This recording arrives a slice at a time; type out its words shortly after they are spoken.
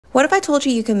What if I told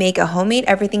you you can make a homemade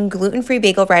everything gluten-free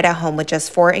bagel right at home with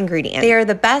just 4 ingredients? They are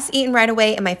the best eaten right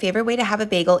away, and my favorite way to have a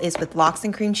bagel is with lox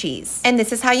and cream cheese. And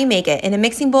this is how you make it. In a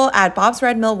mixing bowl, add Bob's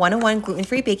Red Mill 101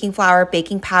 gluten-free baking flour,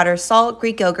 baking powder, salt,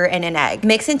 Greek yogurt, and an egg.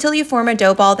 Mix until you form a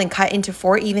dough ball, then cut into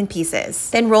 4 even pieces.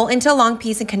 Then roll into a long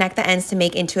piece and connect the ends to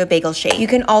make into a bagel shape. You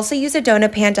can also use a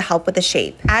donut pan to help with the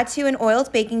shape. Add to an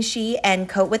oiled baking sheet and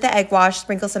coat with the egg wash.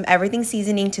 Sprinkle some everything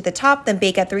seasoning to the top, then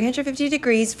bake at 350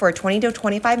 degrees for 20 to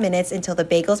 25 minutes until the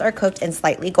bagels are cooked and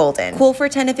slightly golden. Cool for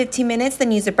 10 to 15 minutes,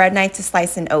 then use a bread knife to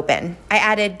slice and open. I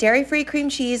added dairy-free cream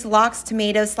cheese, lox,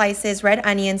 tomato slices, red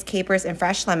onions, capers, and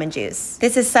fresh lemon juice.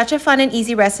 This is such a fun and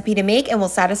easy recipe to make and will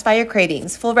satisfy your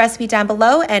cravings. Full recipe down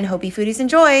below, and hope you foodies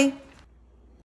enjoy!